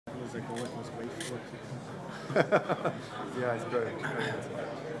because I feel like it was way for Yeah, it's great.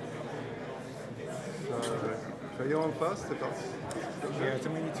 So you're on first, if that's... Yeah, so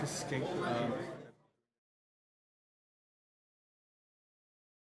we need to skate.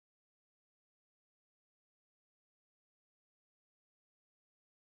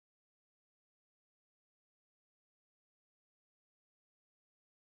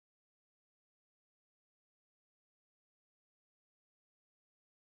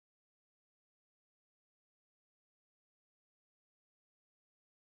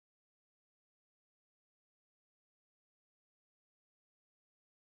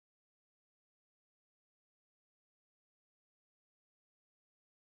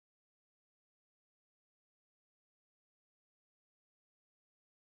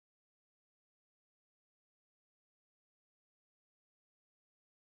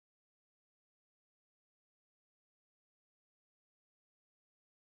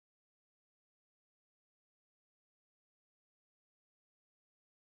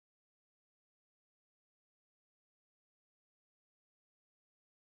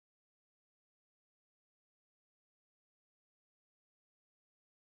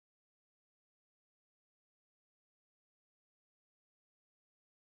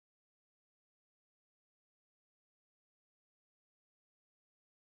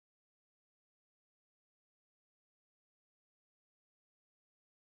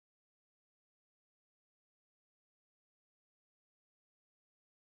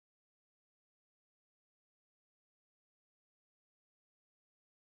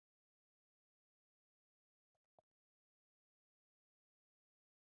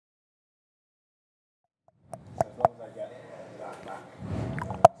 So as long as I get that back,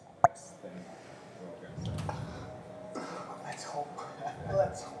 next thing we're all going to let's hope.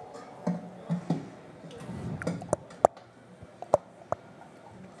 Let's hope.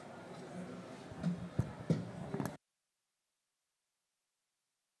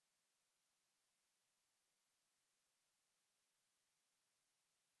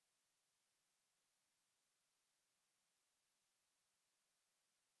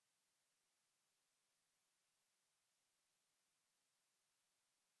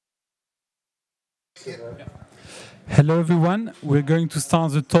 Hello everyone, we're going to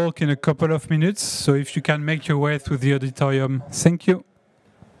start the talk in a couple of minutes, so if you can make your way through the auditorium, thank you.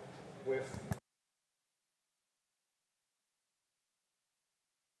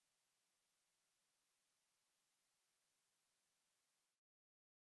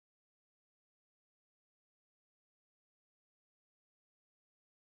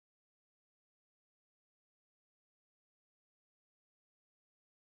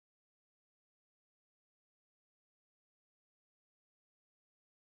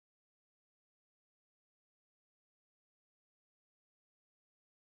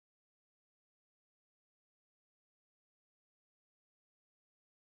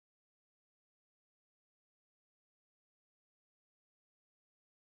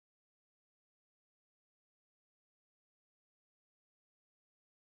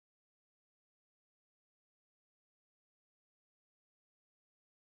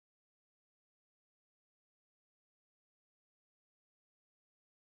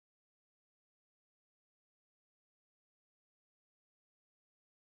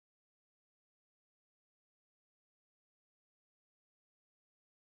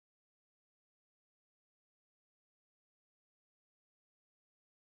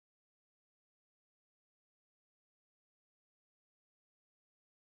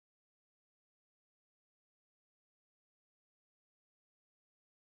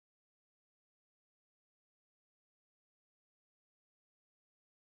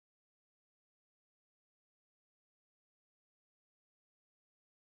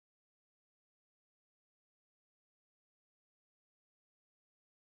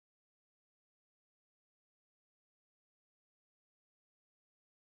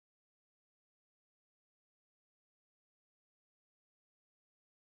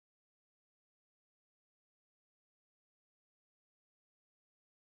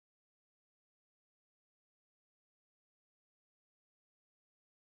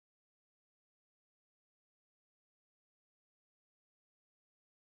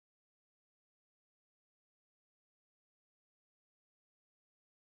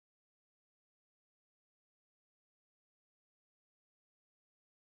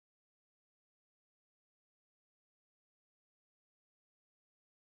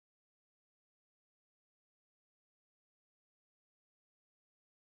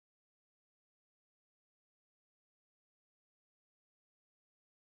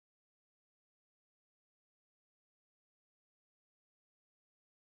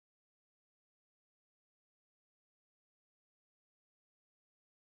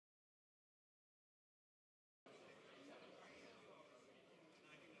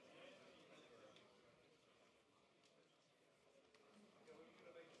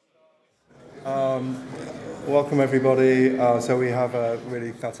 Welcome everybody. So we have a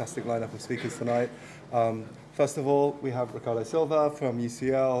really fantastic lineup of speakers tonight. First of all, we have Ricardo Silva from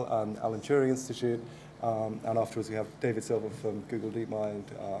UCL and Alan Turing Institute, and afterwards we have David Silva from Google DeepMind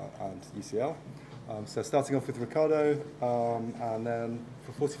and UCL. So starting off with Ricardo, and then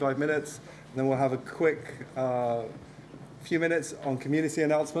for 45 minutes, and then we'll have a quick few minutes on community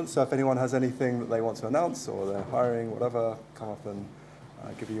announcements. So if anyone has anything that they want to announce, or they're hiring, whatever, come up and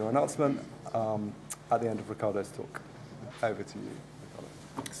give you your announcement at the end of Ricardo's talk. Over to you, Ricardo.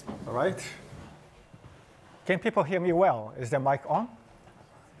 Thanks. All right. Can people hear me well? Is the mic on?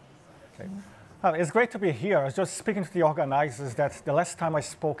 Okay. It's great to be here. I was just speaking to the organizers that the last time I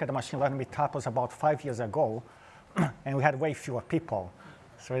spoke at the machine learning meetup was about 5 years ago, and we had way fewer people.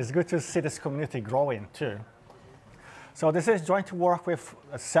 So it's good to see this community growing too. So this is joint work with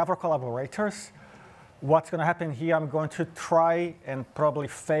several collaborators. What's going to happen here, I'm going to try and probably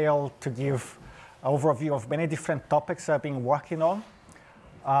fail to give an overview of many different topics I've been working on.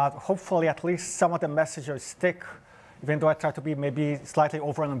 Hopefully, at least some of the messages stick, even though I try to be maybe slightly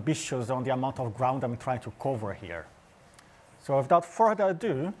over-ambitious on the amount of ground I'm trying to cover here. So without further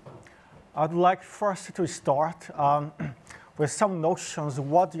ado, I'd like first to start with some notions.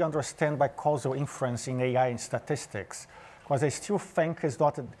 What do you understand by causal inference in AI and statistics? Because I still think it's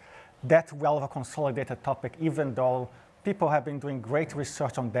not that well of a consolidated topic, even though people have been doing great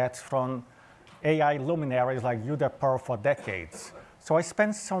research on that from AI luminaries like Yuda Pearl for decades. So I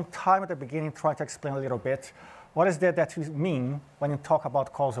spent some time at the beginning trying to explain a little bit what is that you mean when you talk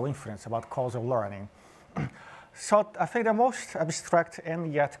about causal inference, about causal learning. So I think the most abstract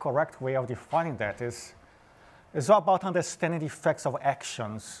and yet correct way of defining that is all about understanding the effects of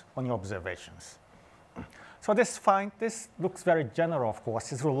actions on your observations. So this looks very general, of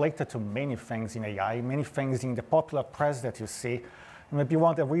course. It's related to many things in AI, many things in the popular press that you see. And maybe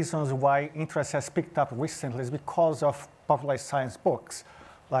one of the reasons why interest has picked up recently is because of popular science books,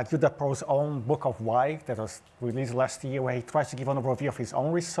 like Yuda Pearl's own book of Why that was released last year, where he tries to give an overview of his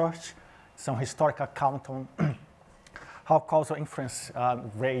own research, some historical account on how causal inference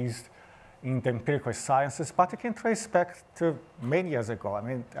raised in the empirical sciences, but you can trace back to many years ago. I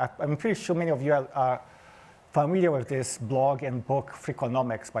mean, I'm pretty sure many of you are familiar with this blog and book,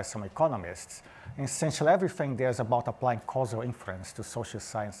 Freakonomics, by some economists. And essentially, everything there is about applying causal inference to social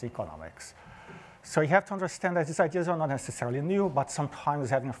science economics. So you have to understand that these ideas are not necessarily new, but sometimes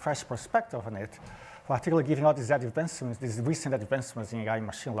having a fresh perspective on it, particularly given all these advancements, these recent advancements in AI and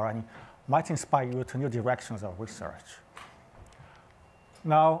machine learning, might inspire you to new directions of research.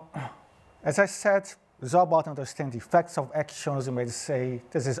 Now, as I said, it's all about understanding the effects of actions. You may say,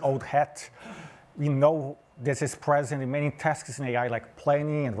 this is old hat. We know this is present in many tasks in AI, like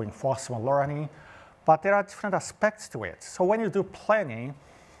planning and reinforcement learning, but there are different aspects to it. So when you do planning,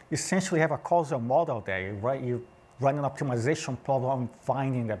 you essentially have a causal model there, right? You run an optimization problem on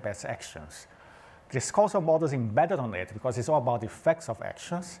finding the best actions. This causal model is embedded on it because it's all about the effects of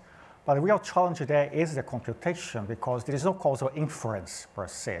actions, but the real challenge there is the computation, because there is no causal inference per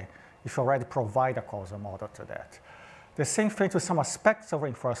se, if you already provide a causal model to that. The same thing to some aspects of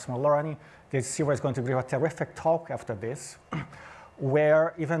reinforcement learning. Silva is going to give a terrific talk after this,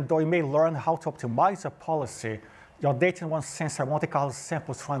 where even though you may learn how to optimize a policy, your data in one sense are Monte Carlo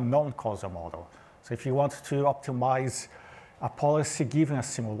samples from a known causal model. So if you want to optimize a policy given a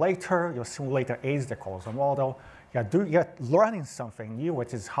simulator, your simulator is the causal model. You're learning something new,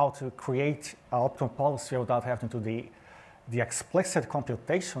 which is how to create an optimal policy without having to do the explicit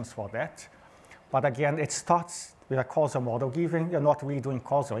computations for that. But again, it starts with a causal model given. You're not really doing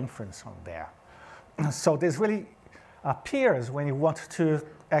causal inference on there. So this really appears when you want to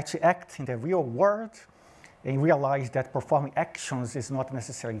actually act in the real world and realize that performing actions is not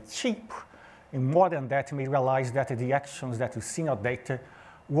necessarily cheap. And more than that, you may realize that the actions that you see in your data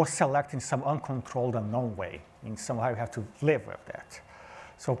were selected in some uncontrolled, unknown way. And somehow you have to live with that.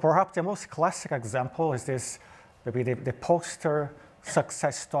 So perhaps the most classic example is this, maybe the poster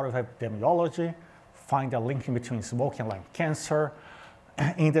success story of epidemiology. Find a link in between smoking and lung cancer.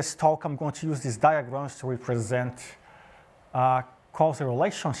 In this talk, I'm going to use these diagrams to represent causal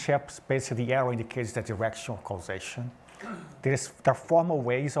relationships. Basically, the arrow indicates the direction of causation. There are formal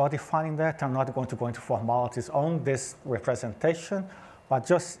ways of defining that. I'm not going to go into formalities on this representation, but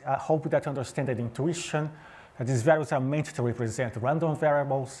just hope that you understand the intuition. That these values are meant to represent random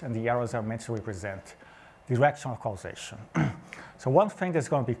variables, and the arrows are meant to represent directional causation. So one thing that's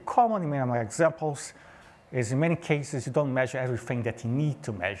going to be common in many of my examples is in many cases you don't measure everything that you need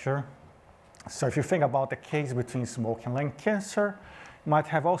to measure. So if you think about the case between smoking and lung cancer, you might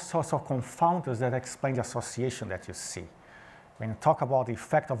have all sorts of confounders that explain the association that you see. When you talk about the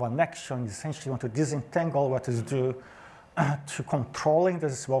effect of an action, you essentially want to disentangle what is due to controlling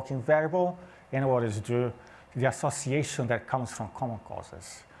the smoking variable and what is due to the association that comes from common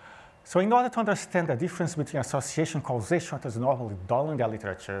causes. So in order to understand the difference between association and causation, what is normally done in the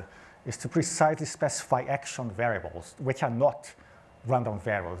literature is to precisely specify action variables, which are not random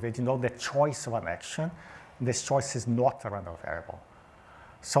variables. They denote the choice of an action, and this choice is not a random variable.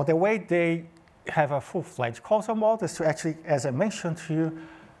 So the way they have a full-fledged causal model is to actually, as I mentioned to you,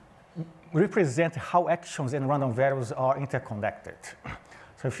 represent how actions and random variables are interconnected.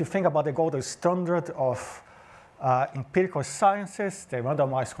 So if you think about the gold standard of empirical sciences, the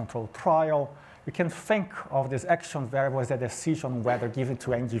randomized controlled trial, you can think of this action variable as a decision whether given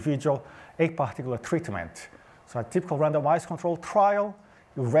to an individual a particular treatment. So a typical randomized controlled trial,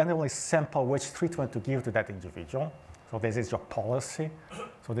 you randomly sample which treatment to give to that individual. So this is your policy.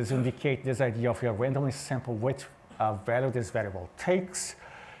 So this indicates this idea of you randomly sample which value this variable takes.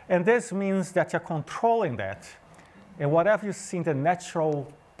 And this means that you're controlling that. And whatever you see in the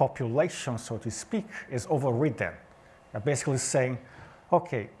natural population, so to speak, is overridden. You're basically saying,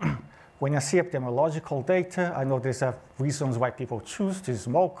 okay, when I see epidemiological data, I know there's reasons why people choose to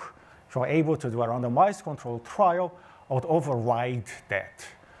smoke. If you're able to do a randomized controlled trial, I would override that.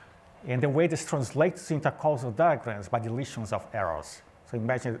 And the way this translates into causal diagrams by deletions of errors. So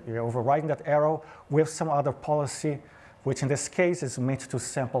imagine you're overriding that error with some other policy, which in this case is meant to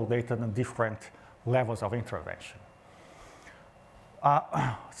sample data on different levels of intervention.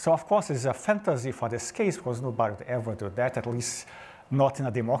 So of course, it's a fantasy for this case because nobody would ever do that, at least not in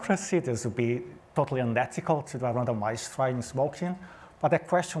a democracy. This would be totally unethical to do a randomized trial in smoking. But the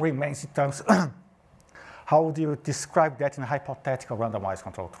question remains in terms how do you describe that in a hypothetical randomized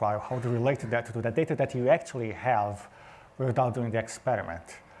controlled trial? How do you relate that to the data that you actually have without doing the experiment?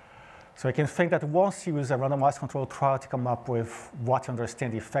 So you can think that once you use a randomized controlled trial to come up with what you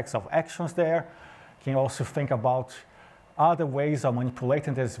understand the effects of actions there, you can also think about other ways of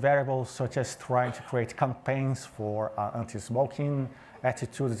manipulating these variables, such as trying to create campaigns for anti-smoking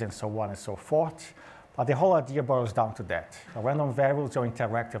attitudes and so on and so forth. But the whole idea boils down to that. The random variables are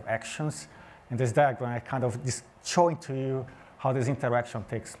interactive actions. In this diagram, I kind of showing to you how this interaction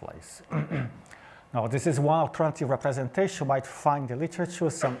takes place. Now, this is one alternative representation you might find in the literature.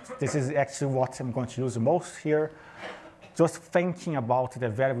 This is actually what I'm going to use most here. Just thinking about the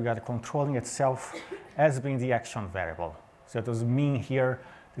variable you are controlling itself as being the action variable. So it does mean here,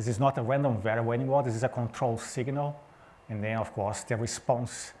 this is not a random variable anymore. This is a control signal. And then, of course, the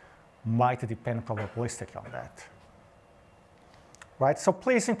response might depend probabilistically on that. Right, so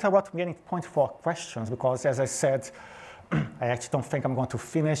please interrupt me at any point for questions, because as I said, I actually don't think I'm going to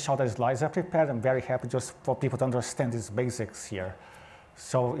finish all the slides I prepared. I'm very happy just for people to understand these basics here.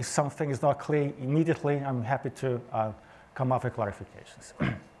 So if something is not clear immediately, I'm happy to come up with clarifications.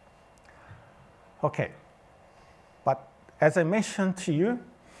 Okay, but as I mentioned to you,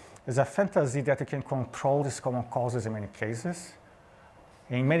 there's a fantasy that you can control these common causes in many cases.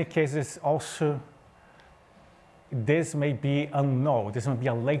 In many cases also, this may be unknown. This may be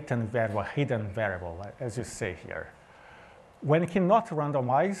a latent variable, a hidden variable, as you say here. When you cannot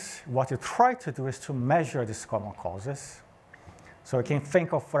randomize, what you try to do is to measure these common causes. So you can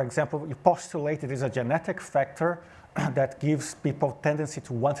think of, for example, you postulate it is a genetic factor that gives people tendency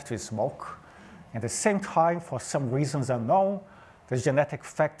to want to smoke. At the same time, for some reasons unknown, the genetic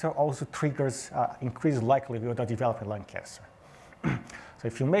factor also triggers increased likelihood of developing lung cancer. So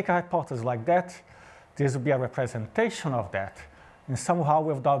if you make a hypothesis like that, this will be a representation of that. And somehow,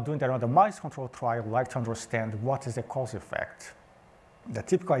 without doing the randomized control trial, we'd like to understand what is the cause effect. The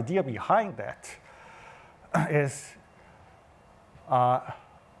typical idea behind that is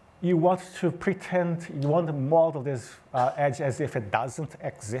you want to pretend, you want to model this edge as if it doesn't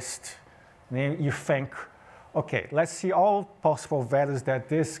exist. And then you think, okay, let's see all possible values that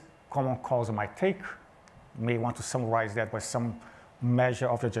this common cause might take. You may want to summarize that by some measure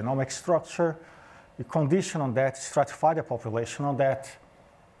of the genomic structure. You condition on that, stratify the population on that,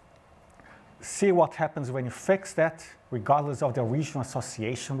 see what happens when you fix that, regardless of the original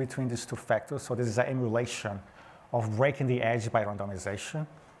association between these two factors. So this is an emulation of breaking the edge by randomization.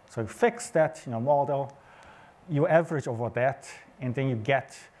 So you fix that in a model, you average over that, and then you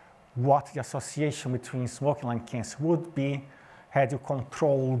get what the association between smoking and lung cancer would be had you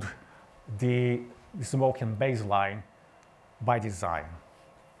controlled the smoking baseline by design.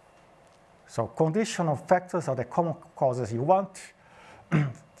 So conditional factors are the common causes you want,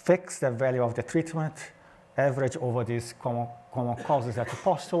 fix the value of the treatment, average over these common causes that you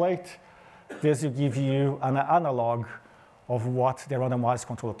postulate. This will give you an analog of what the randomized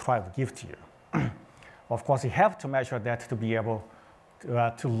controlled trial will give to you. Of course, you have to measure that to be able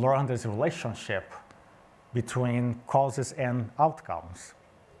to learn this relationship between causes and outcomes.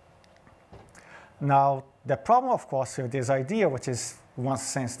 Now, the problem, of course, with this idea, which is in one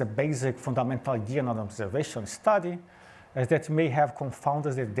sense the basic fundamental idea in an observation study, is that you may have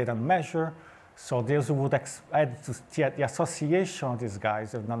confounders that didn't measure, so this would add to the association of these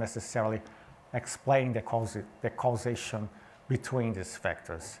guys and not necessarily explain the causation between these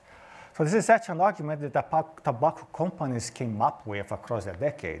factors. So this is actually an argument that the tobacco companies came up with across the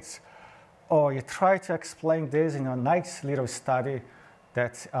decades. Or you try to explain this in a nice little study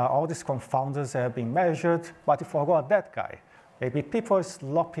that all these confounders have been measured, but you forgot that guy. Maybe people's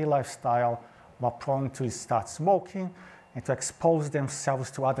sloppy lifestyle were prone to start smoking and to expose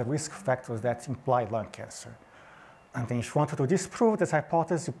themselves to other risk factors that imply lung cancer. And then if you wanted to disprove this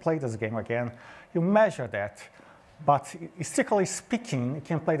hypothesis, you play this game again, you measure that. But strictly speaking, you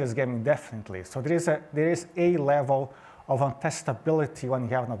can play this game indefinitely. So there is a level of untestability when you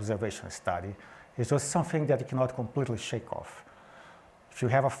have an observation study. It's just something that you cannot completely shake off. If you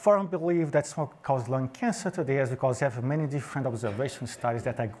have a firm belief that smoke causes lung cancer today, it's because you have many different observation studies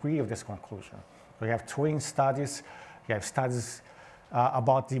that agree with this conclusion. So you have twin studies, you have studies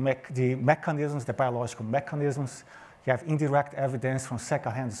about the mechanisms, the biological mechanisms, you have indirect evidence from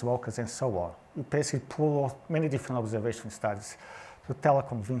secondhand smokers and so on. You basically pull many different observation studies to tell a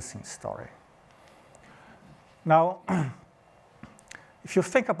convincing story. Now, if you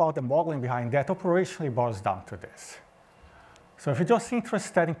think about the modeling behind that, operationally boils down to this. So if you're just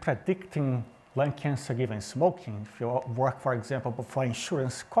interested in predicting lung cancer given smoking, if you work, for example, for an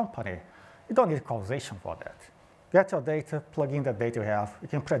insurance company, you don't need causation for that. Get your data, plug in the data you have. You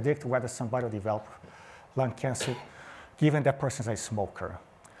can predict whether somebody will develop lung cancer given that person is a smoker.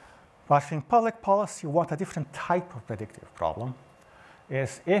 But in public policy, you want a different type of predictive problem.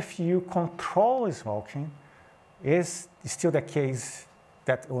 Is if you control smoking, is still the case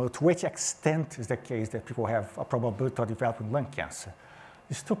that, or to which extent is the case that people have a probability of developing lung cancer?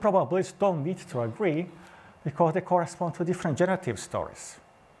 These two probabilities don't need to agree because they correspond to different generative stories.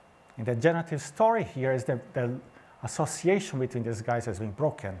 And the generative story here is the association between these guys has been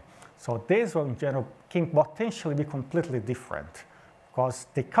broken. So these will in general can potentially be completely different because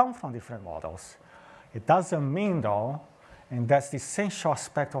they come from different models. It doesn't mean though, and that's the essential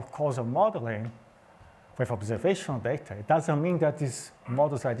aspect of causal modeling with observational data, it doesn't mean that these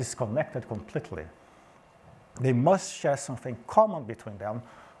models are disconnected completely. They must share something common between them,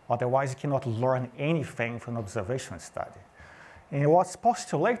 otherwise you cannot learn anything from an observational study. And what's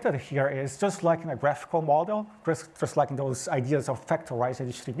postulated here is just like in a graphical model, just like in those ideas of factorized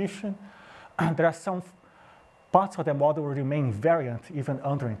distribution, there are some parts of the model will remain invariant even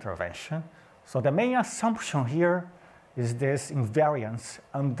under intervention. So the main assumption here is this invariance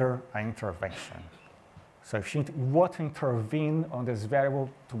under an intervention. So if you want to intervene on this variable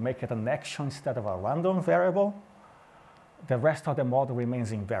to make it an action instead of a random variable, the rest of the model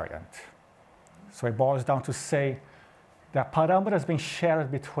remains invariant. So it boils down to say the parameters being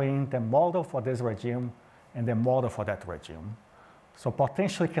shared between the model for this regime and the model for that regime. So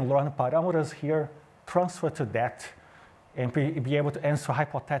potentially you can learn parameters here, transfer to that, and be able to answer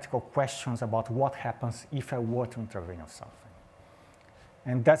hypothetical questions about what happens if I were to intervene on something.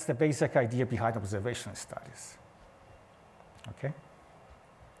 And that's the basic idea behind observation studies. Okay?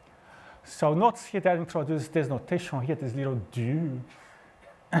 So notice here that I introduced this notation here, this little do,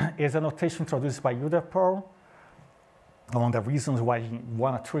 is a notation introduced by Uderperl. One of the reasons why he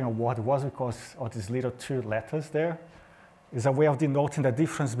won a Turing Award was because of these little two letters there. It's a way of denoting the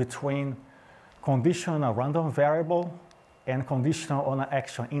difference between conditional on a random variable and conditional on an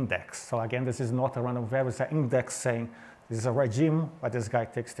action index. So again, this is not a random variable, it's an index saying this is a regime, but this guy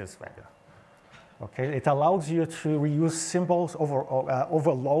takes this value. Okay, it allows you to reuse symbols,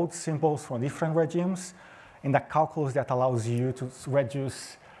 overload symbols from different regimes in the calculus that allows you to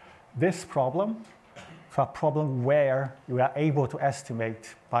reduce this problem to a problem where you are able to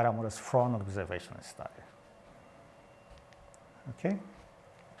estimate parameters from an observational study. Okay?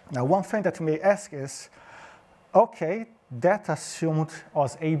 Now, one thing that you may ask is, okay, that assumed I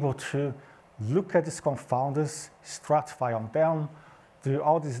was able to look at these confounders, stratify on them, do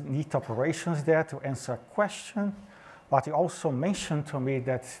all these neat operations there to answer a question, but you also mentioned to me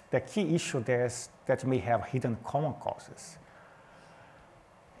that the key issue there is that you may have hidden common causes.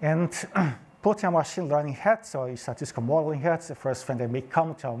 And putting a machine learning hat or a statistical modeling hat, the first thing that may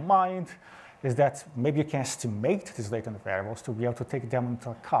come to your mind is that maybe you can estimate these latent variables to be able to take them into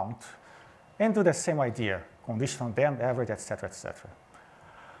account and do the same idea, condition on them, average, et cetera, et cetera.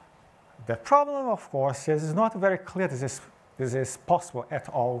 The problem, of course, is it's not very clear this is possible at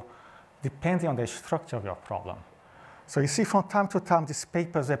all depending on the structure of your problem. So you see from time to time these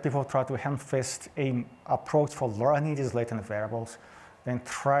papers where people try to ham-fist an approach for learning these latent variables, then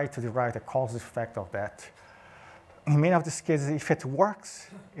try to derive the causal effect of that. In many of these cases, if it works,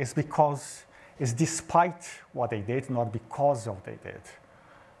 it's because it's despite what they did, not because of what they did.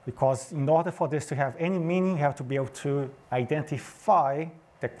 Because in order for this to have any meaning, you have to be able to identify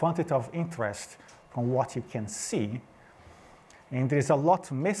the quantity of interest from what you can see. And there's a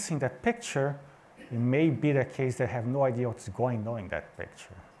lot missing in that picture. It may be the case that have no idea what's going on in that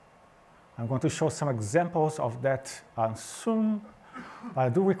picture. I'm going to show some examples of that soon. I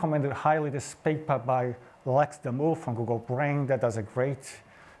do recommend highly this paper by Lex Damour from Google Brain that does a great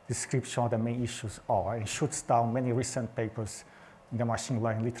description of the main issues are and shoots down many recent papers in the machine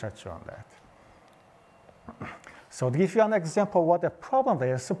learning literature on that. So to give you an example of what the problem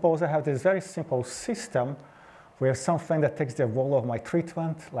is, suppose I have this very simple system where something that takes the role of my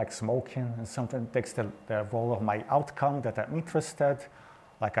treatment, like smoking, and something takes the role of my outcome that I'm interested,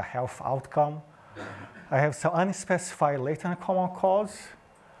 like a health outcome. I have some unspecified latent common cause.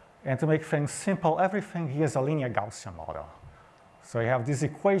 And to make things simple, everything here is a linear Gaussian model. So you have these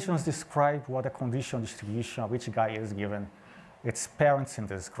equations describe what the conditional distribution of each guy is given its parents in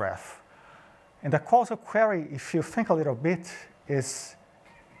this graph. And the causal query, if you think a little bit, is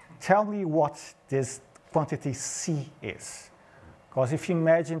tell me what this quantity C is. Because if you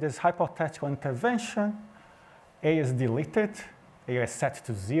imagine this hypothetical intervention, A is deleted, A is set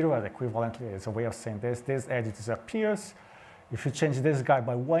to 0, and equivalently is a way of saying this edge disappears. If you change this guy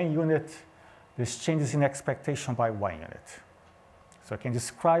by 1 unit, this changes in expectation by 1 unit. So I can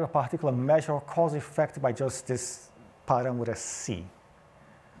describe a particular measure of cause effect by just this parameter C.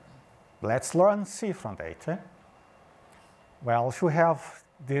 Let's learn C from data. Well, if you have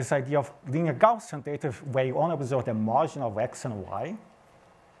this idea of linear Gaussian data where you only observe the margin of x and y,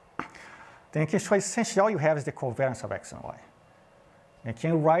 then you can show essentially all you have is the covariance of x and y. You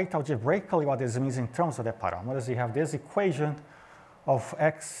can write algebraically what this means in terms of the parameters. You have this equation of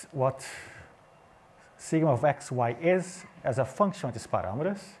x, what sigma of x, y is as a function of these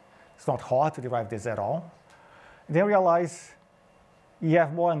parameters. It's not hard to derive this at all. And then realize you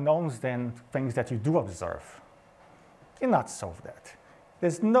have more unknowns than things that you do observe. You cannot solve that.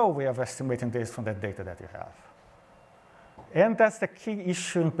 There's no way of estimating this from the data that you have. And that's the key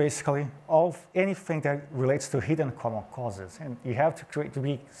issue, basically, of anything that relates to hidden common causes. And you have to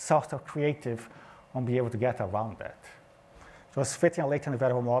be sort of creative on being able to get around that. Just fitting a latent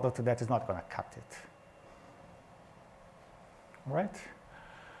variable model to that is not going to cut it. All right?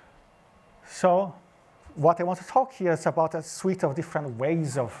 So what I want to talk here is about a suite of different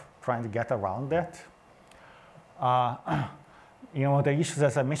ways of trying to get around that. You know, the issues,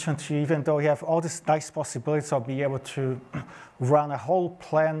 as I mentioned to you, even though you have all these nice possibilities of being able to run a whole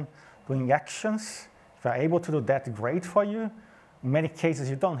plan doing actions, if you're able to do that, great for you. In many cases,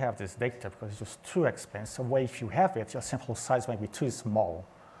 you don't have this data because it's just too expensive. Well, if you have it, your sample size might be too small.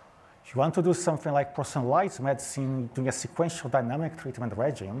 If you want to do something like personalized medicine, doing a sequential dynamic treatment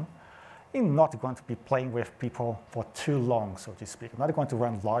regime, you're not going to be playing with people for too long, so to speak. You're not going to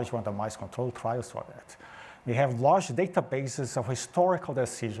run large randomized controlled trials for that. We have large databases of historical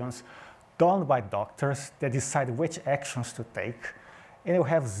decisions done by doctors that decide which actions to take, and you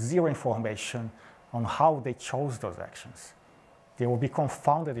have zero information on how they chose those actions. They will be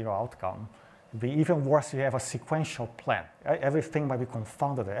confounded in your outcome. It will be even worse if you have a sequential plan. Everything might be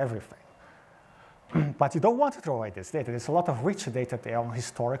confounded at everything. But you don't want to throw away this data. There's a lot of rich data there on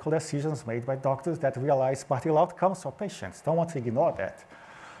historical decisions made by doctors that realize particular outcomes for patients. Don't want to ignore that.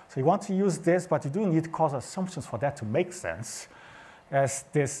 So you want to use this, but you do need causal assumptions for that to make sense. As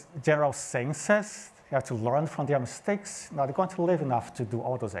this general saying says, you have to learn from their mistakes. Now they're going to live enough to do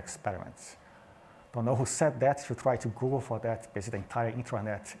all those experiments. Don't know who said that. If you try to Google for that, basically the entire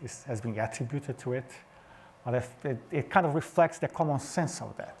internet has been attributed to it. But it kind of reflects the common sense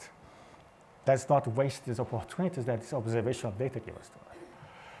of that. Let's not waste these opportunities that this observational data gives us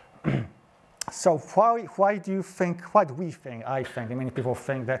to us. So why do we think, I think, and many people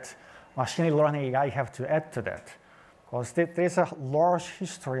think that machine learning AI have to add to that? Because there's a large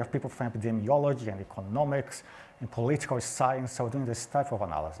history of people from epidemiology and economics and political science of doing this type of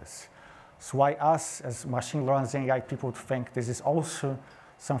analysis. So why us, as machine learning AI people, think this is also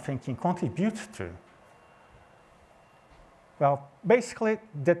something can contribute to? Well, basically,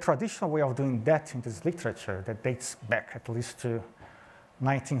 the traditional way of doing that in this literature that dates back at least to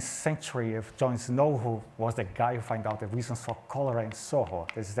 19th century of John Snow, who was the guy who found out the reasons for cholera in Soho.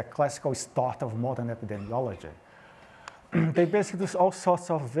 This is the classical start of modern epidemiology. They basically do all sorts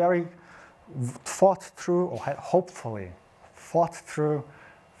of very thought through, or hopefully thought through,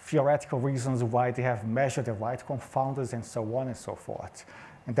 theoretical reasons why they have measured the right confounders and so on and so forth.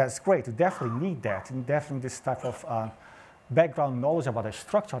 And that's great. You definitely need that. You definitely need this type of background knowledge about the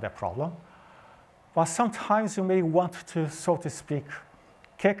structure of the problem. But sometimes you may want to, so to speak,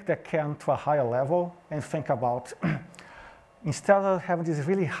 kick the can to a higher level and think about, instead of having this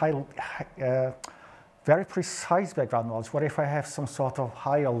really very precise background knowledge, what if I have some sort of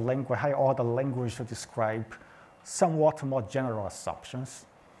higher order language to describe somewhat more general assumptions,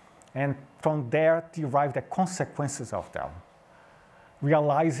 and from there derive the consequences of them,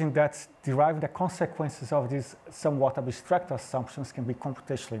 realizing that deriving the consequences of these somewhat abstract assumptions can be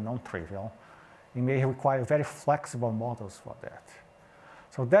computationally non-trivial. It may require very flexible models for that.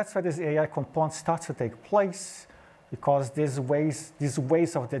 So that's where this AI component starts to take place, because these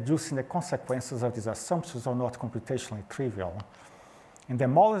ways of deducing the consequences of these assumptions are not computationally trivial. And the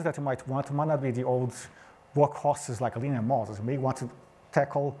models that you might want might not be the old workhorses like linear models. You may want to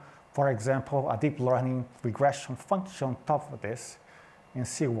tackle, for example, a deep learning regression function on top of this and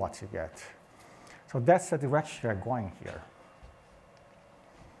see what you get. So that's the direction you're going here.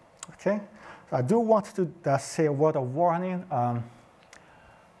 Okay? I do want to say a word of warning.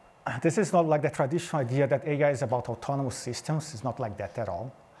 This is not like the traditional idea that AI is about autonomous systems. It's not like that at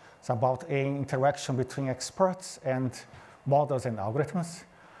all. It's about an interaction between experts and models and algorithms.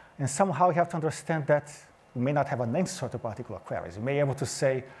 And somehow you have to understand that you may not have an answer to particular queries. You may be able to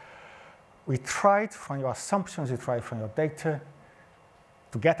say, we tried from your assumptions, we tried from your data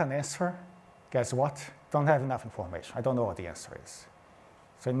to get an answer. Guess what? Don't have enough information. I don't know what the answer is.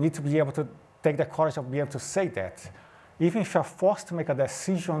 So you need to be able to take the courage of being able to say that. Even if you're forced to make a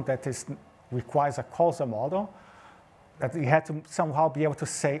decision that requires a causal model, that you had to somehow be able to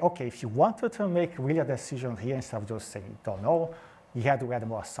say, okay, if you wanted to make really a decision here instead of just saying, don't know, you had to add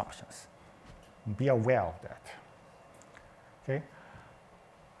more assumptions. Be aware of that. Okay?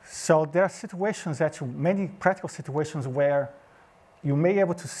 So there are situations, actually, many practical situations where you may be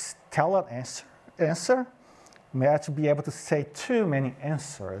able to tell an answer, you may actually be able to say too many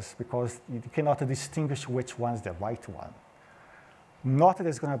answers because you cannot distinguish which one is the right one. Not that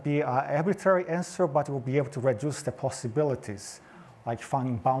there's going to be an arbitrary answer, but we'll be able to reduce the possibilities, like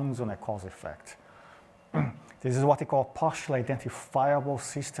finding bounds on a cause effect. This is what they call partially identifiable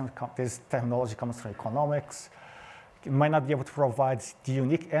systems. This terminology comes from economics. It might not be able to provide the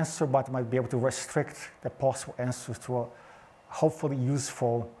unique answer, but it might be able to restrict the possible answers to a hopefully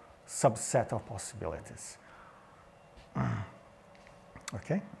useful subset of possibilities.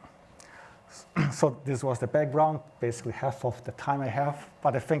 Okay. So this was the background, basically half of the time I have.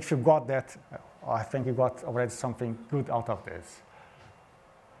 But I think if you got that, I think you got already something good out of this.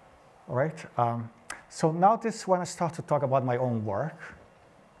 All right. So now this is when I start to talk about my own work.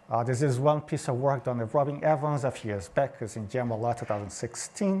 This is one piece of work done with Robin Evans a few years back. It's in JAMA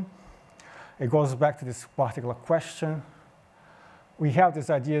 2016. It goes back to this particular question. We have these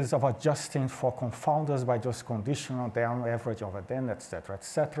ideas of adjusting for confounders by just conditional down, average over then, et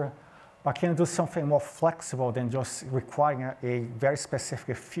cetera, but can do something more flexible than just requiring a very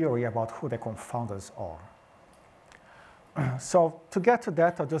specific theory about who the confounders are. So to get to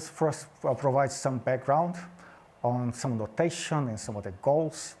that, I'll just first provide some background on some notation and some of the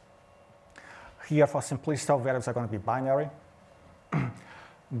goals. Here, for simplicity, all variables are going to be binary.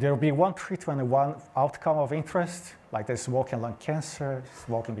 There will be one treatment and one outcome of interest, like the smoking lung cancer,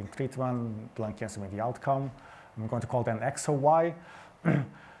 smoking being treatment, lung cancer being the outcome. I'm going to call them X or Y. And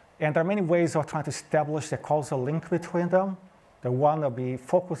there are many ways of trying to establish the causal link between them. The one I'll be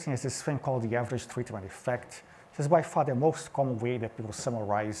focusing is this thing called the average treatment effect. This is by far the most common way that people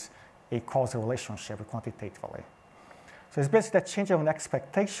summarize a causal relationship quantitatively. So it's basically the change of an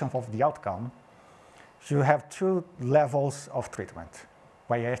expectation of the outcome. You have two levels of treatment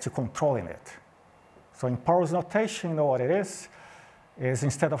where you're actually controlling it. So in Powell's notation, you know what it is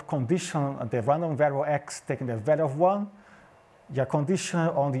instead of condition the random variable x taking the value of 1, you're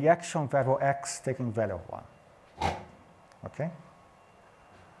conditional on the action variable x taking value of 1. Okay?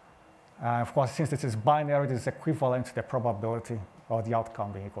 Of course, since this is binary, this is equivalent to the probability of the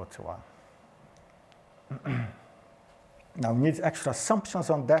outcome being equal to 1. Now, we need extra assumptions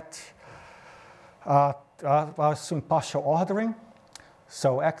on that. I'll assume partial ordering.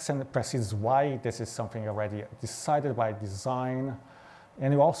 So x precedes y. This is something already decided by design.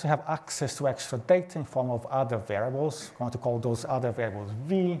 And you also have access to extra data in form of other variables. I'm going to call those other variables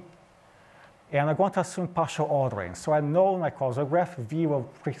v. And I'm going to assume partial ordering. So I know in my causal graph, v will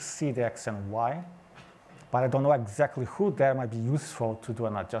precede x and y. But I don't know exactly who there might be useful to do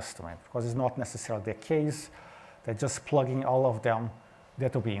an adjustment, because it's not necessarily the case that just plugging all of them,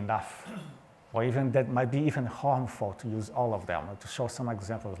 that will be enough. or even that might be even harmful to use all of them, to show some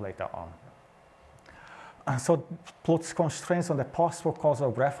examples later on. So puts constraints on the possible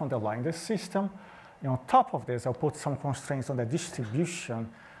causal graph underlying the system. And on top of this, I'll put some constraints on the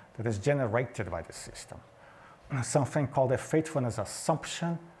distribution that is generated by the system. Something called a faithfulness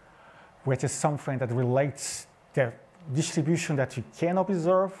assumption, which is something that relates the distribution that you can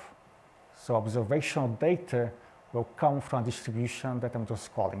observe. So observational data will come from a distribution that I'm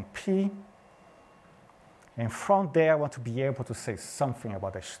just calling P. And from there, I want to be able to say something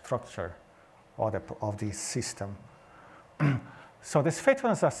about the structure of the system. So this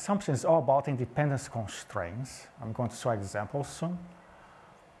faithfulness assumption is all about independence constraints. I'm going to show examples soon.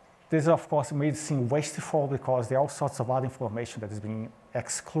 This, of course, may seem wasteful because there are all sorts of other information that is being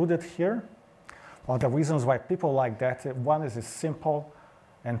excluded here. Well, the reasons why people like that, one is it's simple,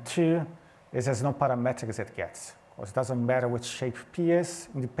 and two is as no parametric as it gets. Because it doesn't matter which shape P is,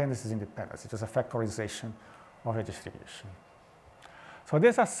 independence is independence. It's just a factorization of a distribution. So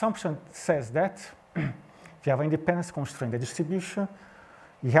this assumption says that if you have an independence constraint, the distribution,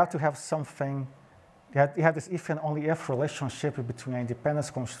 you have to have something, you have this if and only if relationship between an independence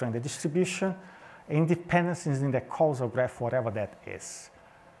constraint and the distribution. Independence is in the causal graph, whatever that is.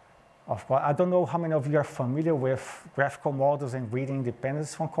 Of course, I don't know how many of you are familiar with graphical models and reading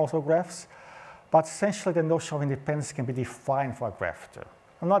independence from causal graphs, but essentially the notion of independence can be defined for a graph too.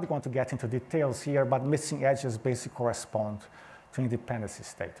 I'm not going to get into details here, but missing edges basically correspond to independence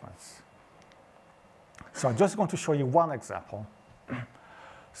statements. So I'm just going to show you one example.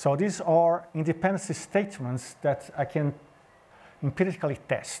 So these are independence statements that I can empirically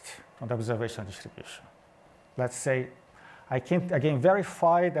test on the observational distribution. Let's say I can, again,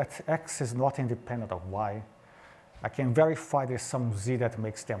 verify that X is not independent of Y. I can verify there's some Z that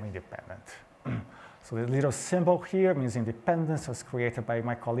makes them independent. So the little symbol here means independence was created by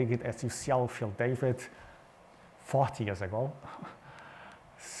my colleague at UCL, Phil David, 40 years ago.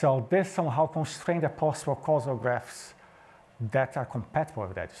 So this somehow constrains the possible causal graphs that are compatible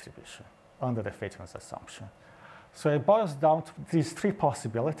with that distribution under the faithfulness assumption. So it boils down to these three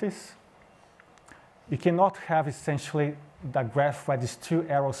possibilities. You cannot have essentially the graph where these two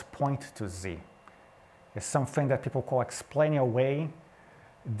arrows point to Z. It's something that people call explaining away.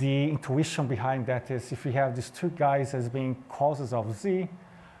 The intuition behind that is if you have these two guys as being causes of Z,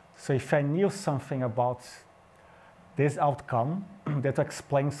 so if I knew something about this outcome that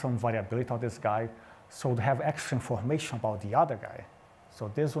explains some variability of this guy, so would have extra information about the other guy.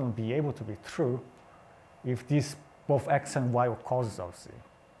 So this wouldn't be able to be true if these both X and Y were causes of Z.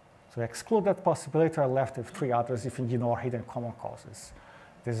 So exclude that possibility, are left with three others if you ignore hidden common causes.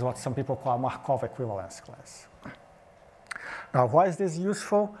 This is what some people call a Markov equivalence class. Now, why is this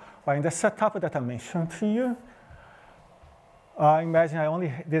useful? Well, in the setup that I mentioned to you,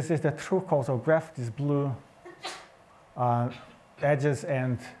 imagine this is the true causal graph, these blue edges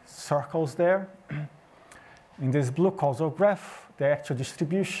and circles there. In this blue causal graph, the actual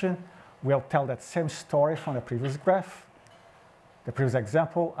distribution will tell that same story from the previous graph. The previous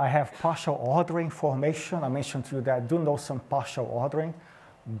example, I have partial ordering formation. I mentioned to you that I do know some partial ordering.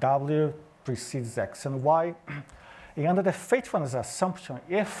 W precedes X and Y. And under the faithfulness assumption,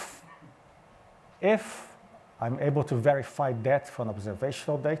 if I'm able to verify that from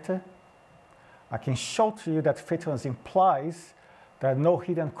observational data, I can show to you that faithfulness implies there are no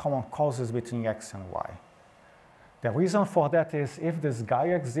hidden common causes between X and Y. The reason for that is if this guy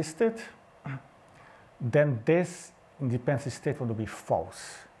existed, then this independence statement will be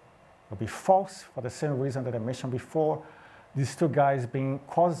false. It will be false for the same reason that I mentioned before. These two guys being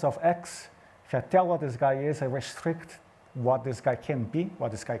causes of X, if I tell what this guy is, I restrict what this guy can be, what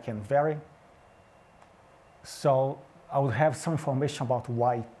this guy can vary. So I would have some information about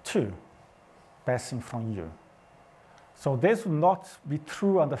Y too, passing from U. So this would not be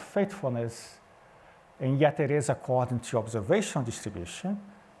true under faithfulness, and yet it is according to observational distribution.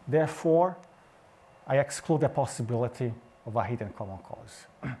 Therefore, I exclude the possibility of a hidden common cause.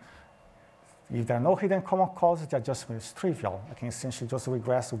 If there are no hidden common causes, the adjustment is trivial. I can essentially just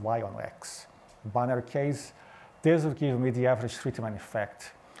regress Y on X. In binary case, this will give me the average treatment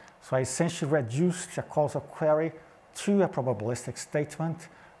effect. So I essentially reduced the causal query to a probabilistic statement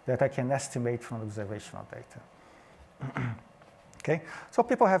that I can estimate from observational data. Okay, so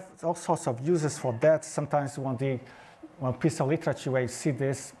people have all sorts of uses for that. Sometimes one piece of literature where you see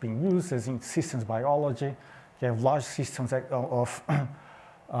this being used is in systems biology. You have large systems of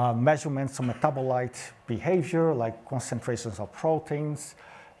measurements of metabolite behavior, like concentrations of proteins.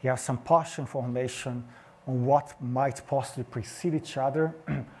 You have some partial information on what might possibly precede each other.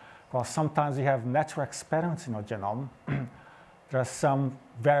 Because sometimes you have natural experiments in your genome There are some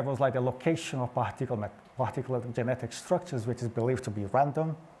variables like the location of particular genetic structures, which is believed to be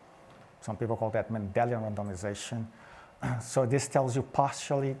random. Some people call that Mendelian randomization. So this tells you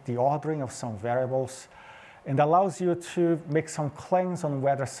partially the ordering of some variables and allows you to make some claims on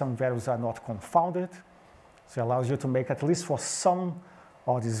whether some variables are not confounded. So it allows you to make, at least for some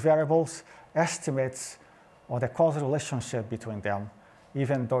of these variables, estimates of the causal relationship between them,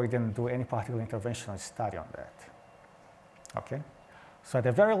 even though you didn't do any particular interventional study on that. Okay? So at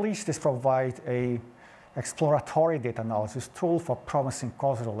the very least, this provides a exploratory data analysis tool for promising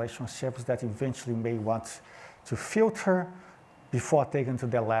causal relationships that eventually may want to filter before taken to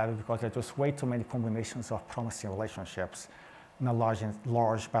the lab, because there are just way too many combinations of promising relationships in a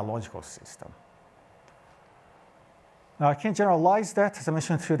large biological system. Now, I can generalize that. As I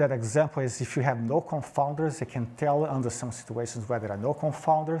mentioned to you, that example is if you have no confounders, it can tell under some situations where there are no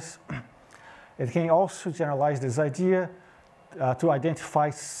confounders. It can also generalize this idea to identify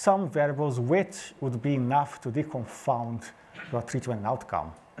some variables which would be enough to deconfound your treatment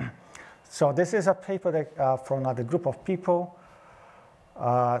outcome. So this is a paper that, from another group of people,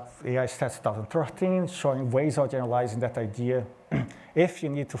 AI Stats 2013, showing ways of generalizing that idea if you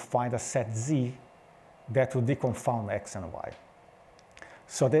need to find a set Z that will deconfound X and Y.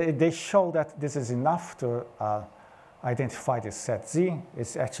 So they show that this is enough to identify this set Z.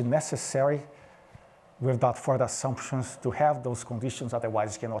 It's actually necessary without further assumptions to have those conditions,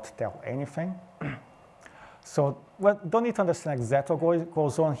 otherwise you cannot tell anything. So well, don't need to understand exactly what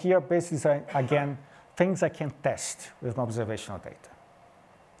goes on here. Basically, again, things I can test with my observational data.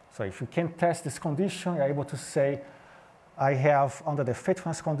 So if you can test this condition, you're able to say, I have, under the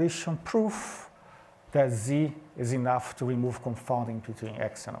faithfulness condition, proof that Z is enough to remove confounding between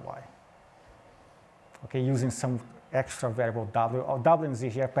X and Y. Okay, using some extra variable W, or W and Z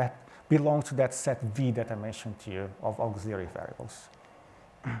here belong to that set V that I mentioned to you of auxiliary variables.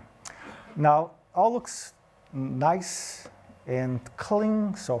 Now, all looks nice and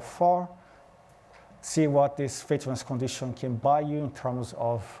clean so far. See what this faithfulness condition can buy you in terms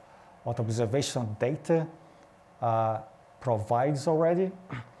of what observational data provides already.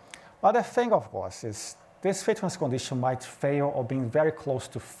 Other thing, of course, is this faithfulness condition might fail or being very close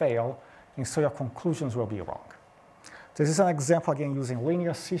to fail, and so your conclusions will be wrong. This is an example, again, using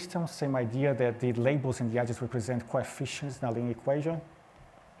linear systems, same idea that the labels in the edges represent coefficients in a linear equation.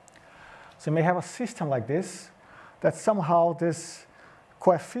 So you may have a system like this, that somehow this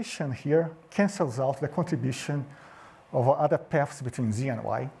coefficient here cancels out the contribution of other paths between Z and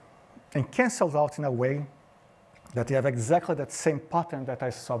Y, and cancels out in a way that you have exactly that same pattern that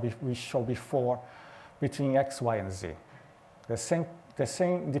we showed before between X, Y, and Z. The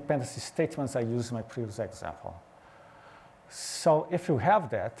same dependency statements I used in my previous example. So if you have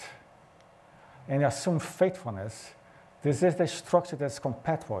that, and you assume faithfulness, this is the structure that's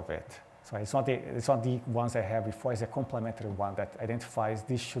compatible with it. So it's not the ones I had before, it's a complementary one that identifies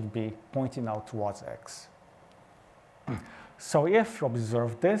this should be pointing out towards X. So if you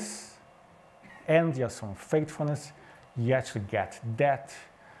observe this, and you assume faithfulness, you actually get that,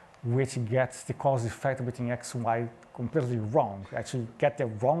 which gets the cause effect between X and Y completely wrong. You actually get the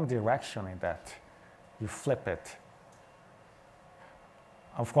wrong direction in that. You flip it.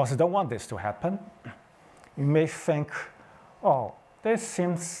 Of course, you don't want this to happen. You may think, oh, this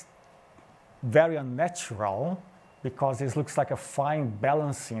seems very unnatural because this looks like a fine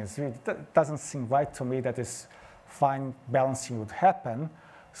balancing. It doesn't seem right to me that this fine balancing would happen,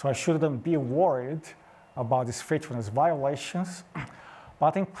 so I shouldn't be worried about these faithfulness violations.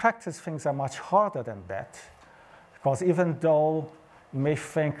 But in practice, things are much harder than that, because even though you may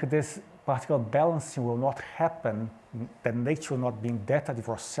think this particular balancing will not happen, that nature will not be data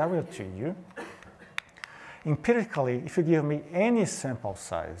adversarial to you, empirically, if you give me any sample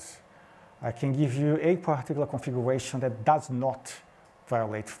size, I can give you a particular configuration that does not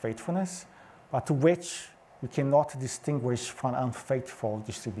violate faithfulness, but to which you cannot distinguish from unfaithful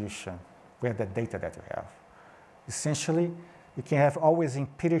distribution with the data that you have. Essentially, you can have always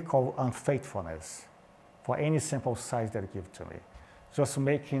empirical unfaithfulness for any sample size that you give to me, just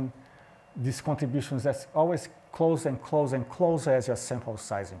making these contributions that's always closer and closer and closer as your sample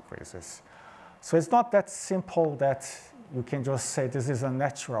size increases. So it's not that simple that you can just say this is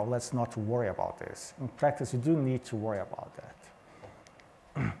unnatural, let's not worry about this. In practice, you do need to worry about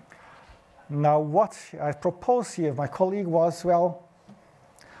that. Now, what I proposed here, my colleague was, well,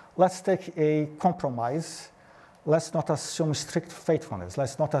 let's take a compromise. Let's not assume strict faithfulness.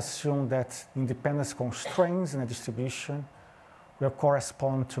 Let's not assume that independence constraints in a distribution will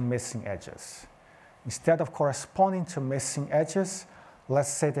correspond to missing edges. Instead of corresponding to missing edges,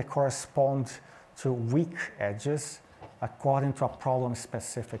 let's say they correspond to weak edges according to a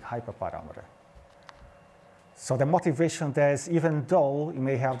problem-specific hyperparameter. So the motivation there is, even though you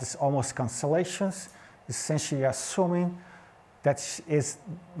may have this almost cancellations, essentially assuming that it's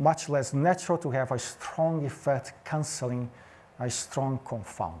much less natural to have a strong effect canceling a strong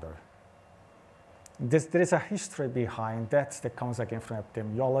confounder. There is a history behind that comes again from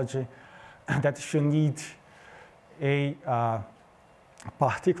epidemiology, that if you need a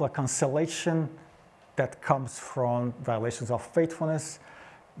particular cancellation that comes from violations of faithfulness,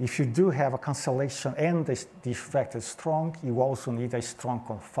 if you do have a cancellation and the effect is strong, you also need a strong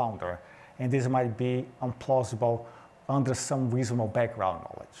confounder. And this might be implausible under some reasonable background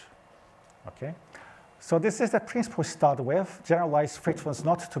knowledge. Okay? So this is the principle we start with. Generalized faithfulness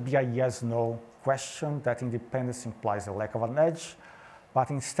not to be a yes-no question that independence implies a lack of an edge, but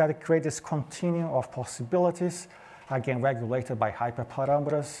instead create this continuum of possibilities, again regulated by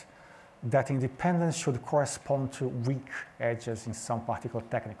hyperparameters, that independence should correspond to weak edges in some particular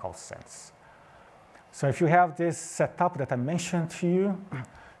technical sense. So if you have this setup that I mentioned to you,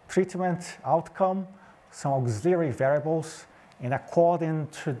 treatment, outcome, some auxiliary variables, and according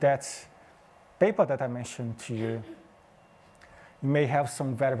to that paper that I mentioned to you, you may have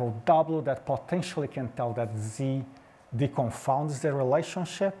some variable W that potentially can tell that Z deconfounds the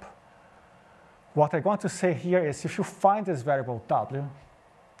relationship. What I'm going to say here is if you find this variable W,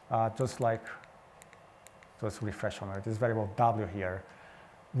 just refresh on it, this variable W here,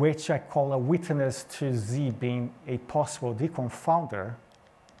 which I call a witness to Z being a possible deconfounder,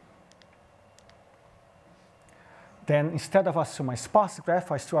 then instead of assuming a sparse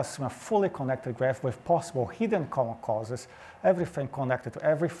graph, I still assume a fully connected graph with possible hidden common causes, everything connected to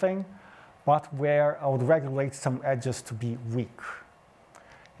everything, but where I would regulate some edges to be weak.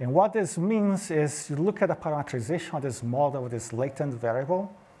 And what this means is you look at the parameterization of this model with this latent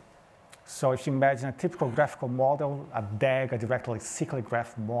variable. So if you imagine a typical graphical model, a DAG, a directly cyclic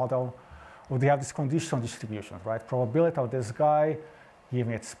graph model, would have this conditional distribution, right? Probability of this guy,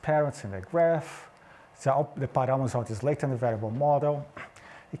 given its parents in the graph, so the parameters of this latent variable model.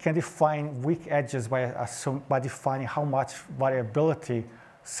 You can define weak edges by defining how much variability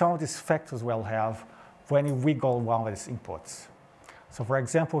some of these factors will have when you wiggle one of these inputs. So for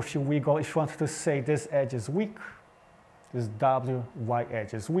example, if you wanted to say this edge is weak, this W, Y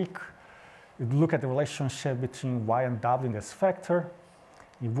edge is weak, you'd look at the relationship between Y and W in this factor.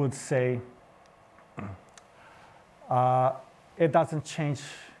 You would say it doesn't change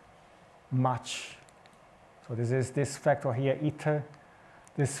much. So this is this factor here, eta.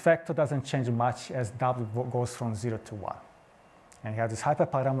 This factor doesn't change much as W goes from 0 to 1. And you have this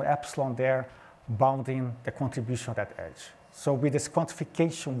hyperparameter epsilon there bounding the contribution of that edge. So with this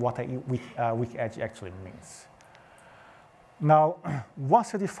quantification, what a weak edge actually means. Now,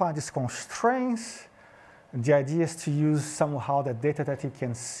 once you define these constraints, the idea is to use somehow the data that you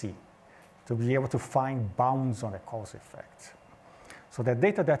can see to be able to find bounds on the cause effect. So the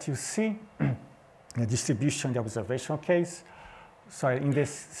data that you see, the distribution in the observational case, so in this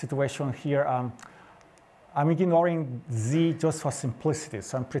situation here, I'm ignoring Z just for simplicity.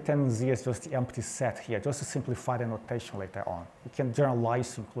 So I'm pretending Z is just the empty set here, just to simplify the notation later on. You can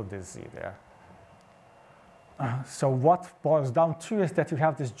generalize to include this Z there. So what boils down to is that you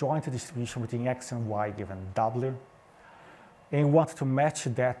have this joint distribution between X and Y given W. And you want to match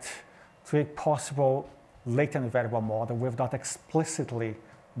that to a possible latent variable model without explicitly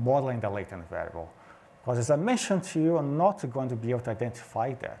modeling the latent variable. Because as I mentioned to you, I'm not going to be able to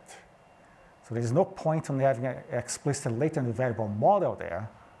identify that. So there's no point in having an explicit latent variable model there.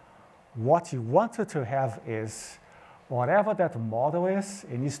 What you wanted to have is whatever that model is,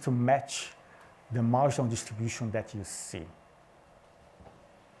 it needs to match the marginal distribution that you see.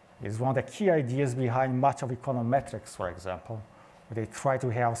 It's one of the key ideas behind much of econometrics, for example, where they try to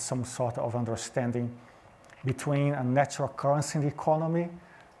have some sort of understanding between a natural occurrence in the economy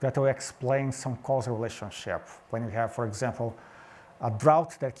that will explain some causal relationship. When you have, for example, a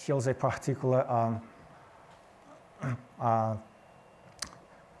drought that kills a particular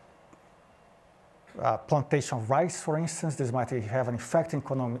plantation of rice, for instance, this might have an effect in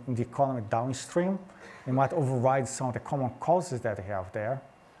the economy downstream. It might override some of the common causes that they have there.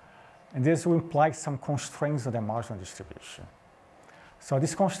 And this will imply some constraints on the marginal distribution. So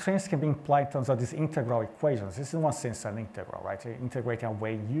these constraints can be implied in terms of these integral equations. This is in one sense an integral, right? You're integrating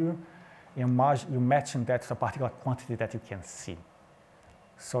away U, you're matching that to a particular quantity that you can see.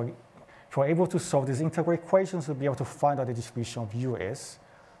 So if you're able to solve these integral equations, you'll be able to find what the distribution of U is,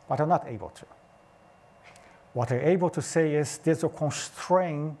 but I'm not able to. What I'm able to say is this will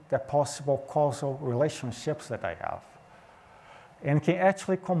constrain the possible causal relationships that I have. And can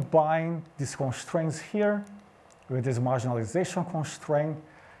actually combine these constraints here with this marginalization constraint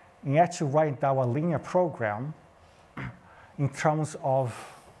and actually write down a linear program in terms of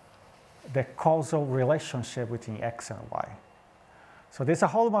the causal relationship between x and y. So there's a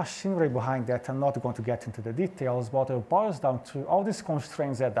whole machinery behind that. I'm not going to get into the details, but it boils down to all these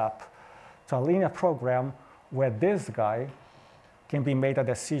constraints add up to a linear program where this guy can be made a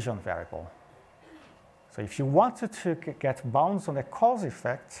decision variable. So if you wanted to get bounds on the cause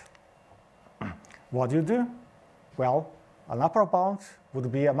effect, what do you do? Well, an upper bound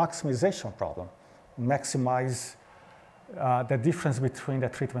would be a maximization problem. Maximize the difference between the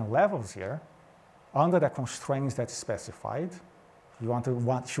treatment levels here under the constraints that's specified. If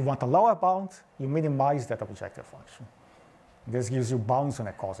you want a lower bound, you minimize that objective function. This gives you bounds on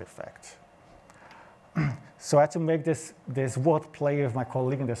a cause effect. So I had to make this word play with my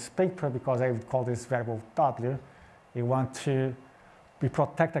colleague in this paper because I would call this variable W. We want to be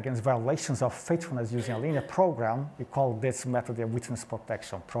protected against violations of faithfulness using a linear program. We call this method a witness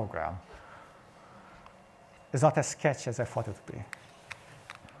protection program. It's not as sketchy as I thought it would be.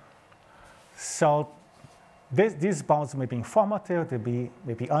 So these bounds may be informative, they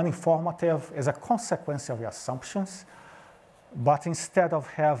may be uninformative as a consequence of your assumptions. But instead of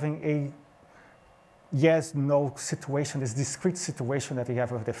having a yes-no situation, this discrete situation that we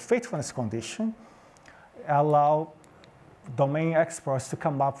have with the faithfulness condition, allow domain experts to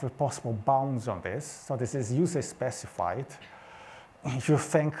come up with possible bounds on this. So this is user-specified. If you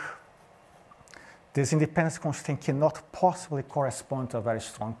think this independence constraint cannot possibly correspond to a very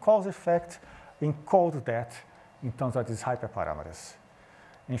strong cause effect, encode that in terms of these hyperparameters.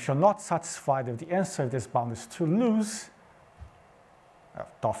 And if you're not satisfied with the answer, if this bound is too loose,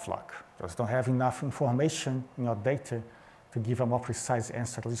 tough luck. You just don't have enough information in your data to give a more precise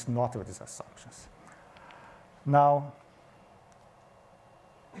answer, at least not with these assumptions. Now,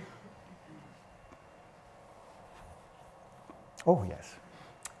 oh yes.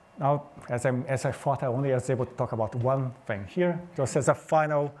 Now, as I thought, I only was able to talk about one thing here. Just as a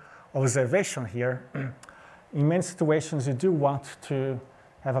final observation here, in many situations, you do want to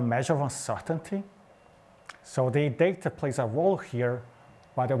have a measure of uncertainty. So the data plays a role here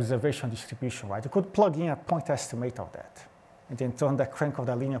by the observation distribution, right? You could plug in a point estimate of that, and then turn the crank of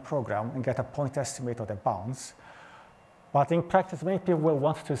the linear program and get a point estimate of the bounds. But in practice, many people will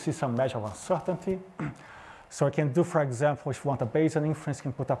want to see some measure of uncertainty. So you can do, for example, if you want a Bayesian inference, you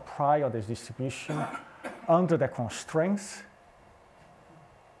can put a prior on this distribution under the constraints,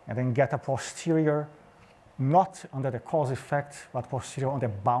 and then get a posterior, not under the cause effect, but posterior on the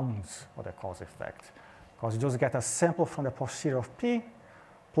bounds of the cause effect. Because you just get a sample from the posterior of P,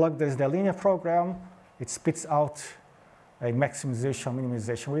 plug this in the linear program, it spits out a maximization,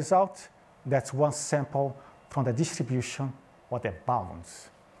 minimization result. That's one sample from the distribution of the bounds.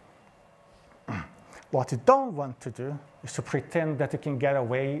 What you don't want to do is to pretend that you can get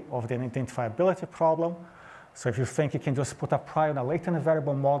away with the identifiability problem. So if you think you can just put a prior on a latent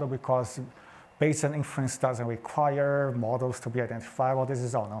variable model because Bayesian inference doesn't require models to be identifiable, this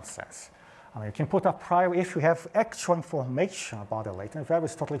is all nonsense. I mean, you can put a prior if you have actual information about the latent variable.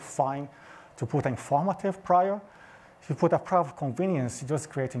 It's totally fine to put an informative prior. If you put a prior of convenience, you're just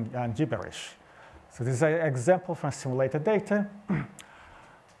creating gibberish. So this is an example from simulated data.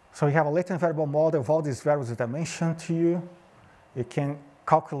 So you have a latent variable model of all these variables that I mentioned to you. You can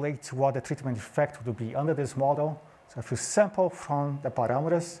calculate what the treatment effect would be under this model. So if you sample from the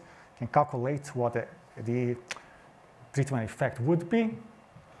parameters, you can calculate what the treatment effect would be.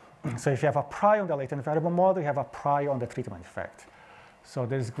 So if you have a prior on the latent variable model, you have a prior on the treatment effect. So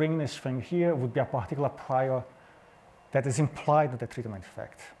this greenish thing here would be a particular prior that is implied with the treatment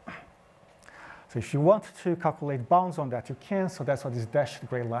effect. So if you want to calculate bounds on that, you can. So that's what these dashed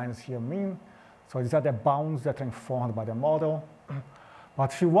gray lines here mean. So these are the bounds that are informed by the model.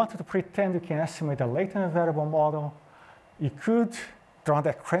 But if you wanted to pretend you can estimate a latent variable model, you could draw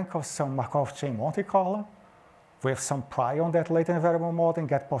the crank of some Markov chain Monte Carlo with some prior on that latent variable model and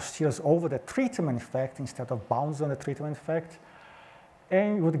get posteriors over the treatment effect instead of bounds on the treatment effect.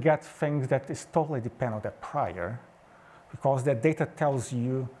 And you would get things that is totally dependent on the prior because the data tells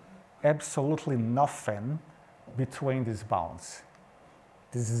you absolutely nothing between these bounds.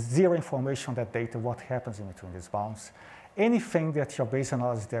 There's zero information on that data, what happens in between these bounds. Anything that your Bayesian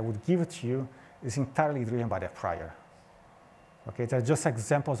analysis there would give to you is entirely driven by the prior. Okay, they're just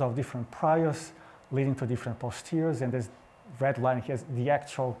examples of different priors leading to different posteriors, and this red line here is the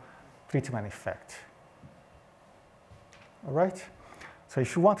actual treatment effect. All right? So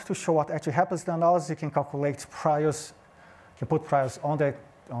if you want to show what actually happens in the analysis, you can calculate priors. You can put priors on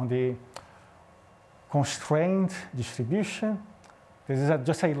the constrained distribution. This is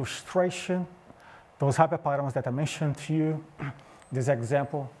just an illustration. those hyperparameters that I mentioned to you, this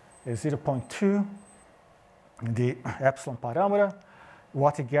example is 0.2, the epsilon parameter.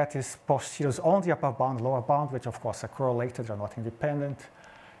 What you get is posteriors on the upper bound, lower bound, which of course are correlated, they're not independent.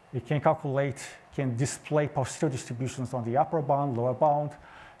 You can calculate, can display posterior distributions on the upper bound, lower bound,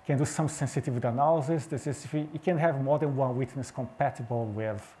 can do some sensitivity analysis. This is, you can have more than one witness compatible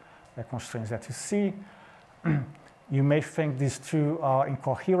with the constraints that you see. You may think these two are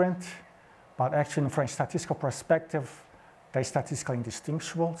incoherent, but actually from a statistical perspective, they're statistically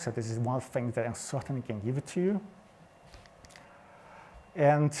indistinguishable. So this is one thing that uncertainty can give it to you.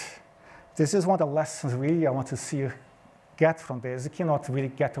 And this is one of the lessons really I want to see you get from this. You cannot really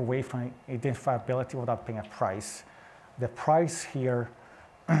get away from identifiability without paying a price. The price here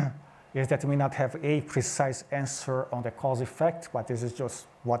is that we may not have a precise answer on the cause effect, but this is just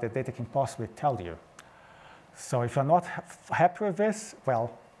what the data can possibly tell you. So if you're not happy with this,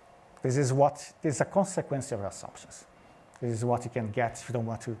 well, this is a consequence of your assumptions. This is what you can get if you don't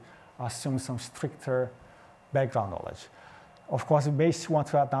want to assume some stricter background knowledge. Of course, you may want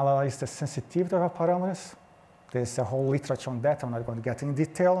to analyze the sensitivity of our parameters. There's a whole literature on that. I'm not going to get in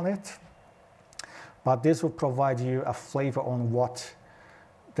detail on it. But this will provide you a flavor on what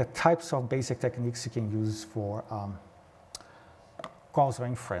the types of basic techniques you can use for causal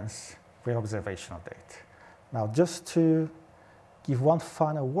inference with observational data. Now, just to give one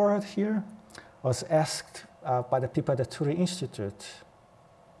final word here, I was asked by the people at the Turing Institute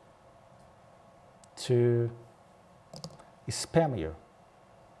to spam you.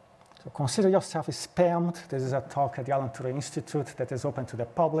 So consider yourself spammed. This is a talk at the Alan Turing Institute that is open to the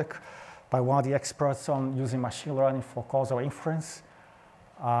public by one of the experts on using machine learning for causal inference,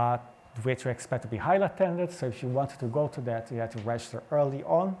 which we expect to be highly attended. So if you wanted to go to that, you have to register early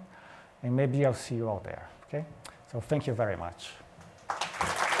on, and maybe I'll see you all there. Okay? So thank you very much.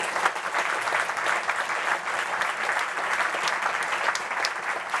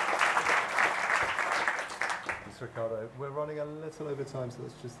 Ricardo. We're running a little over time, so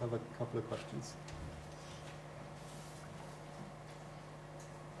let's just have a couple of questions.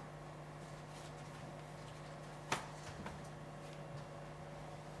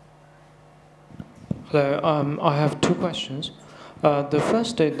 Hello, I have two questions. The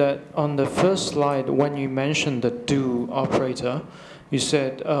first is that on the first slide, when you mentioned the do operator, you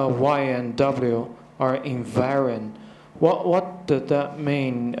said y and w are invariant. What did that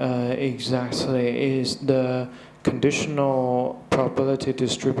mean exactly? Is the conditional probability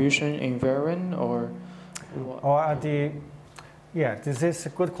distribution invariant, or what? Or yeah, this is a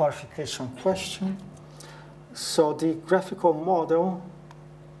good clarification question. So the graphical model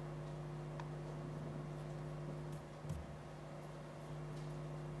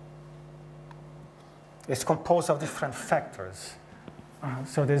is composed of different factors.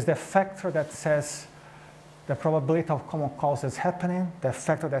 So there's the factor that says the probability of common causes happening, the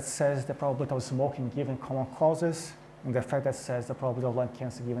factor that says the probability of smoking given common causes, and the factor that says the probability of lung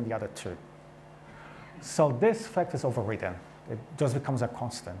cancer given the other two. So this factor is overridden. It just becomes a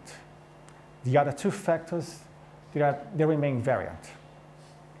constant. The other two factors, they remain invariant.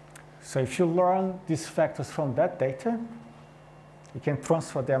 So if you learn these factors from that data, you can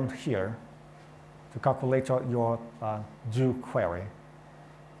transfer them here to calculate your do query.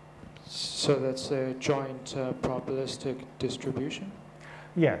 So that's a joint probabilistic distribution?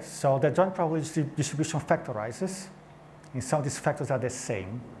 Yes, so the joint probability distribution factorizes, and some of these factors are the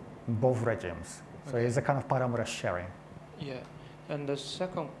same in both regimes. So it's a kind of parameter sharing. Yeah, and the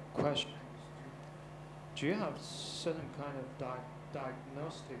second question, do you have certain kind of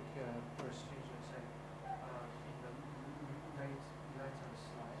diagnostic procedures in the later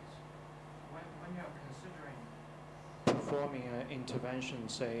slides? When you're considering performing an intervention,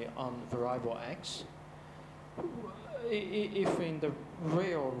 say, on variable x, if in the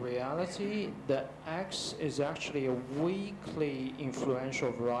real reality, the x is actually a weakly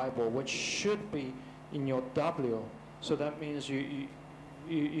influential variable, which should be in your w, so that means you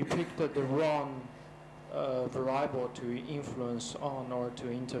picked the wrong variable to influence on or to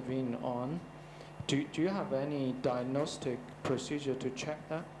intervene on. Do you have any diagnostic procedure to check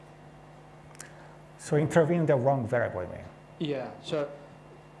that? So intervene the wrong variable, you mean? Yeah, so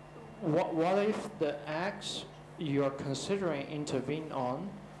what if the x you're considering intervene on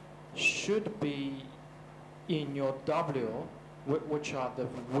should be in your w, which are the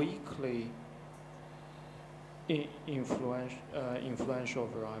weakly influential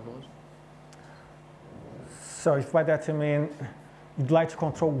variables? So if by that you mean you'd like to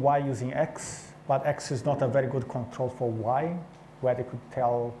control y using x, but x is not a very good control for y, where they could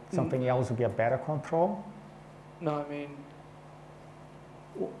tell something else would be a better control? No,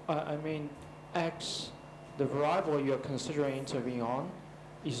 I mean, X, the variable you're considering intervening on,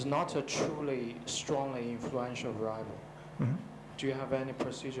 is not a truly strongly influential variable. Mm-hmm. Do you have any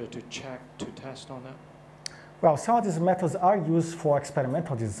procedure to check, to test on that? Well, some of these methods are used for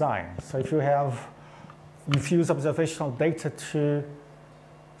experimental design. So if you use observational data to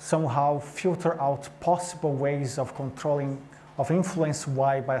somehow filter out possible ways of influence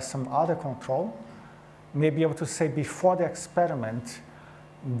Y by some other control, you may be able to say before the experiment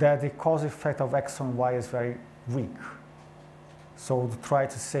that the cause effect of X on Y is very weak. So to try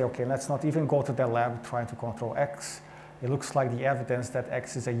to say, okay, let's not even go to the lab trying to control X. It looks like the evidence that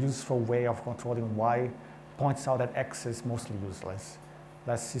X is a useful way of controlling Y points out that X is mostly useless.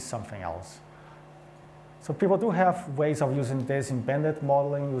 Let's see something else. So people do have ways of using this in bandit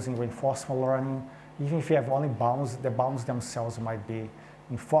modeling, using reinforcement learning. Even if you have only bounds, the bounds themselves might be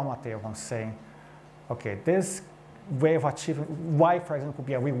informative on saying, okay, this way of achieving Y, for example, could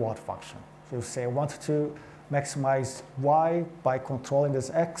be a reward function. So you say, I want to maximize Y by controlling this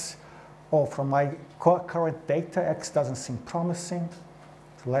X, or from my current data, X doesn't seem promising.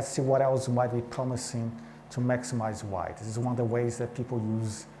 So let's see what else might be promising to maximize Y. This is one of the ways that people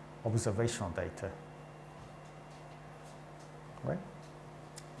use observational data. Right?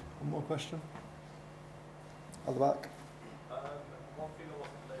 One more question? At the back? One thing that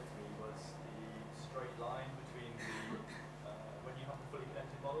wasn't clear to me was the straight line between the, when you have the fully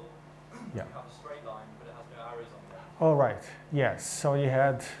connected model, Yeah. you have a straight line, but it has no arrows on it. All right, yes. So you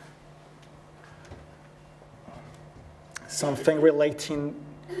had something relating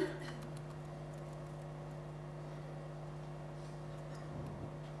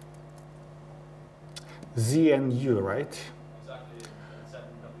Z and U, right? Exactly, and Z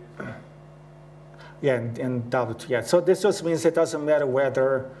and W as well. Yeah, and W2, yeah. So this just means it doesn't matter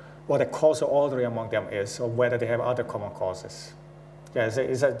what the causal order among them is, or whether they have other common causes. Yeah,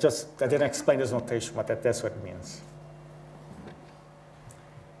 is that just, I didn't explain this notation, but that's what it means.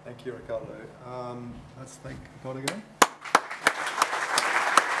 Thank you, Ricardo. Let's thank Ricardo again.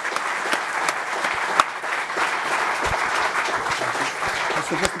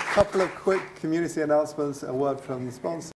 So just a couple of quick community announcements, a word from the sponsor.